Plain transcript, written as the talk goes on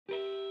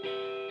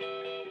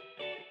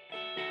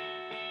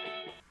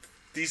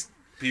these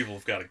people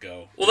have got to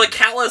go. Well, the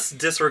callous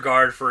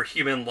disregard for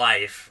human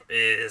life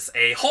is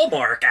a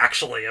hallmark,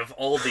 actually, of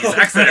all of these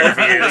exit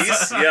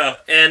interviews. Yeah.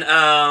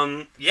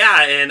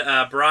 And,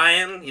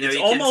 Brian, it's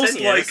he almost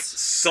continues. like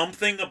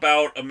something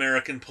about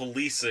American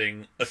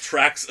policing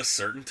attracts a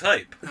certain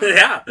type.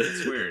 Yeah.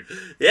 It's weird.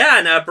 Yeah,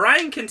 and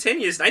Brian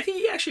continues, and I think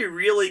he actually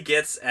really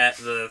gets at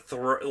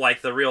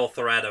the real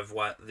thread of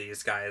what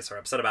these guys are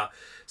upset about.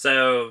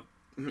 So,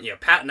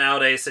 Pat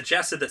nowadays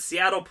suggested that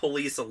Seattle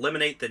police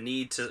eliminate the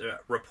need to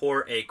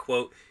report a,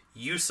 quote,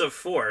 use of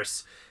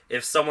force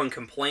if someone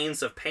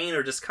complains of pain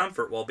or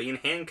discomfort while being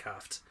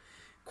handcuffed.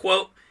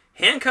 Quote,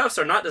 handcuffs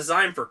are not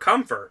designed for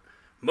comfort.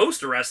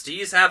 Most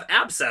arrestees have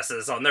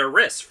abscesses on their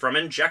wrists from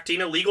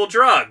injecting illegal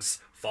drugs.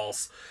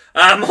 False.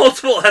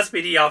 Multiple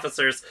SPD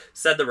officers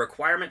said the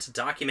requirement to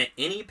document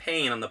any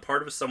pain on the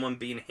part of someone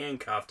being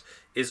handcuffed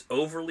is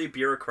overly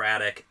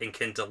bureaucratic and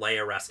can delay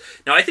arrest.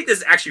 Now, I think this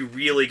is actually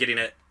really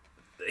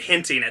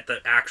hinting at the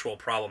actual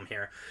problem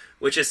here,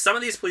 which is some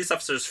of these police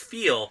officers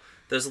feel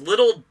those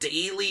little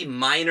daily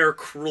minor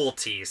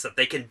cruelties that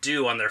they can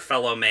do on their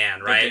fellow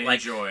man, right? That they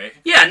enjoy.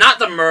 Yeah, not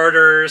the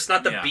murders,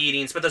 not the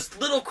beatings, but those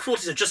little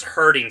cruelties of just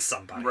hurting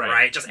somebody,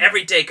 right? Just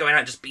every day going out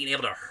and just being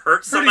able to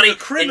hurt somebody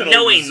and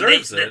knowing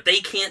that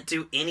they can't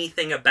do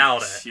anything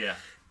about it. Yeah.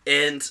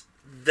 And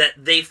that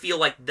they feel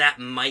like that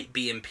might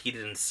be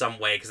impeded in some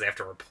way because they have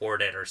to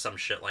report it or some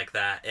shit like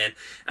that. And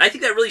I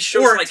think that really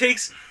shows... Or it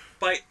takes...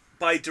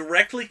 By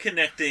directly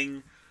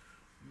connecting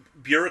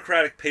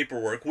bureaucratic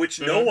paperwork,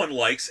 which no one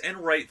likes, and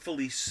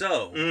rightfully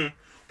so,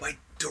 by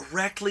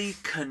directly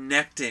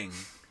connecting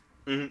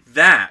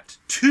that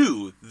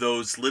to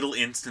those little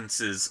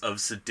instances of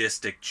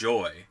sadistic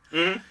joy,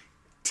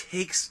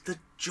 takes the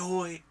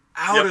joy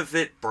out of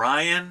it,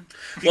 Brian.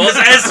 Because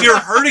as you're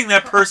hurting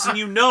that person,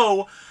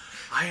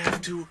 I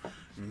have to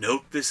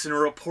note this in a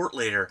report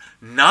later.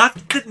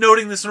 Not that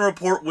noting this in a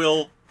report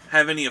will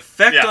have any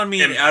effect on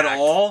me at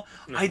all.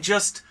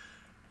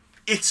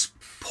 It's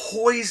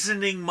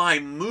poisoning my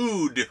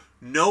mood,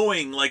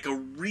 knowing, like a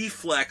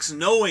reflex,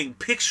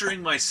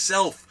 picturing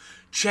myself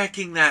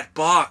checking that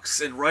box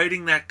and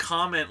writing that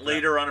comment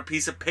later on a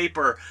piece of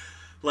paper,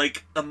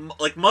 like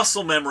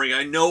muscle memory.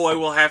 I know I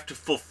will have to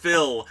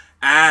fulfill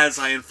as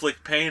I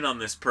inflict pain on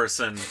this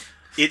person.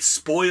 It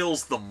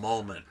spoils the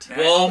moment.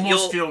 I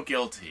almost feel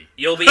guilty.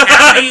 You'll be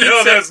happy.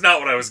 No, that's not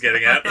what I was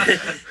getting at.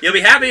 You'll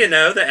be happy to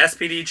know that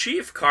SPD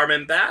chief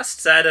Carmen Best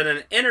said in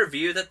an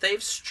interview that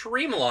they've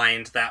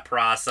streamlined that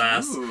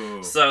process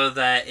so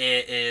that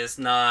it is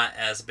not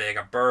as big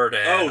a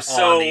burden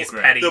on these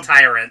petty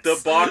tyrants.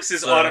 The box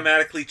is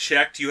automatically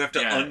checked. You have to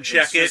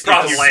uncheck it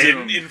probably. if you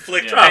didn't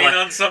inflict pain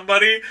on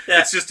somebody.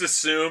 Yeah. It's just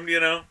assumed,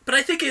 But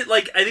I think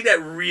I think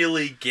that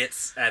really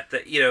gets at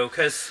the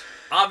because.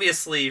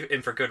 Obviously,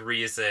 and for good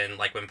reason,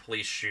 like when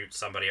police shoot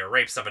somebody or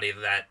rape somebody,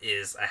 that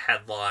is a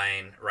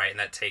headline, right?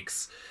 And that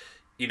takes,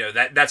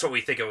 that's what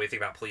we think of when we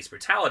think about police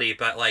brutality.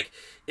 But,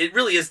 it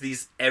really is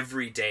these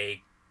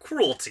everyday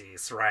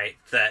cruelties, right,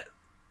 that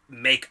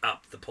make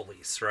up the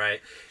police,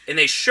 right? And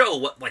they show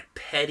what,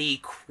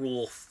 petty,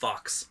 cruel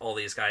fucks all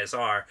these guys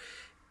are.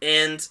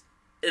 And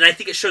I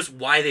think it shows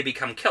why they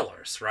become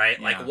killers, right?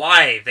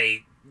 Why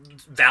they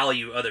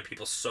value other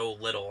people so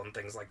little and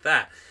things like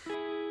that.